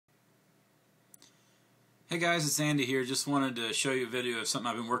Hey guys, it's Andy here. Just wanted to show you a video of something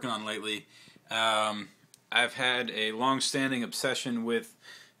I've been working on lately. I've had a long-standing obsession with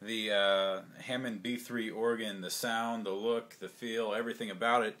the Hammond B3 organ, the sound, the look, the feel, everything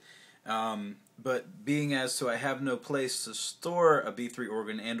about it. But being as so I have no place to store a B3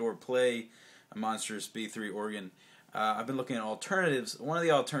 organ and or play a monstrous B3 organ, I've been looking at alternatives. One of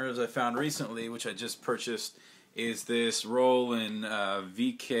the alternatives I found recently, which I just purchased, is this Roland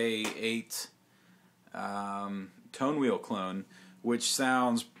VK8 tone wheel clone, which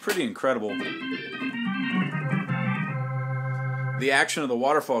sounds pretty incredible. The action of the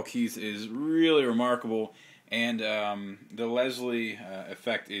waterfall keys is really remarkable, and the Leslie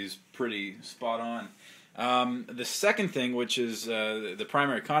effect is pretty spot on. The second thing, which is the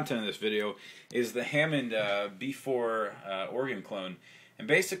primary content of this video, is the Hammond B4 organ clone. And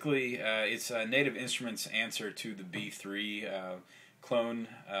basically, it's Native Instruments' answer to the B3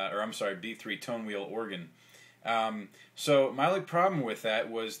 B3 tone wheel organ. So my only problem with that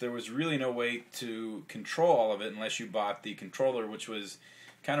was there was really no way to control all of it unless you bought the controller, which was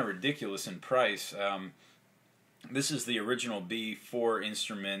kind of ridiculous in price. This is the original B4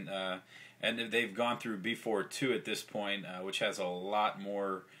 instrument, and they've gone through B4 2 at this point, which has a lot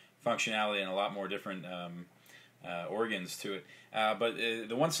more functionality and a lot more different organs to it. But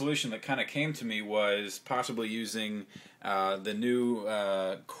the one solution that kind of came to me was possibly using the new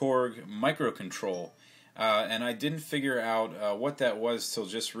Korg Micro Control. And I didn't figure out what that was till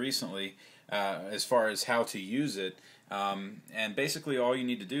just recently as far as how to use it. And basically all you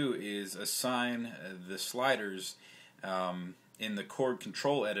need to do is assign the sliders in the Korg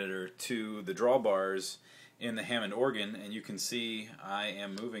control editor to the drawbars in the Hammond organ, and you can see I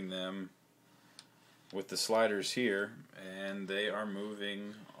am moving them with the sliders here, and they are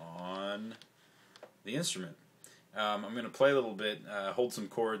moving on the instrument. I'm going to play a little bit, hold some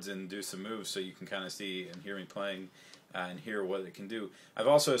chords and do some moves so you can kind of see and hear me playing and hear what it can do. I've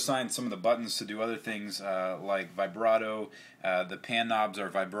also assigned some of the buttons to do other things like vibrato. The pan knobs are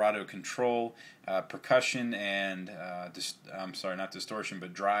vibrato control, percussion, and not distortion,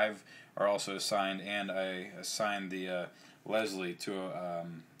 but drive are also assigned, and I assigned the Leslie to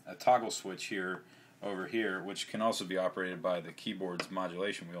a toggle switch here over here, which can also be operated by the keyboard's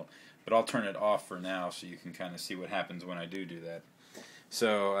modulation wheel. But I'll turn it off for now so you can kind of see what happens when I do that.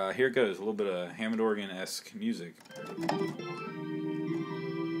 So here it goes, a little bit of Hammond organ-esque music.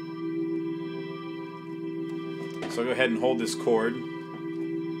 So I'll go ahead and hold this chord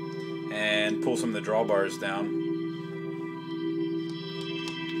and pull some of the drawbars down.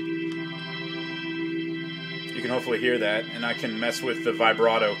 You can hopefully hear that, and I can mess with the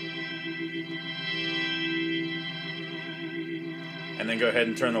vibrato. And then go ahead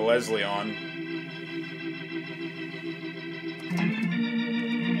and turn the Leslie on.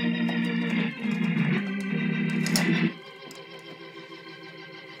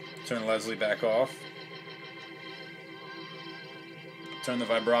 Turn the Leslie back off. Turn the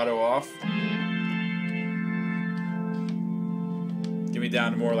vibrato off. Get me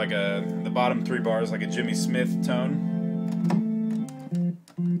down to more like the bottom three bars, like a Jimmy Smith tone.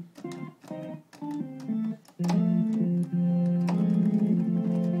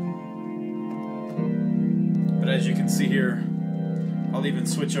 But as you can see here, I'll even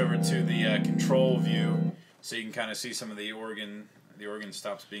switch over to the control view so you can kind of see some of the organ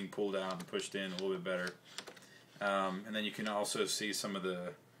stops being pulled out and pushed in a little bit better. And then you can also see some of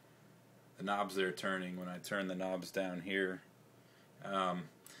the knobs that are turning when I turn the knobs down here.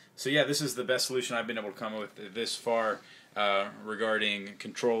 So yeah, this is the best solution I've been able to come up with this far regarding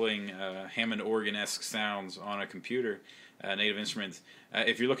controlling Hammond organ-esque sounds on a computer, Native Instruments.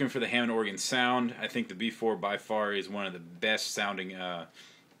 If you're looking for the Hammond organ sound, I think the B4 by far is one of the best sounding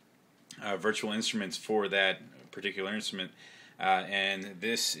virtual instruments for that particular instrument. And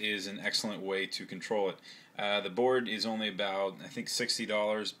this is an excellent way to control it. The board is only about, I think,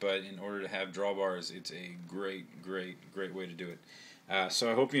 $60, but in order to have drawbars, it's a great way to do it. So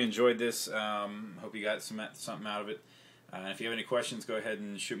I hope you enjoyed this. Hope you got something out of it. If you have any questions, go ahead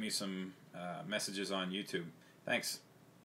and shoot me some messages on YouTube. Thanks.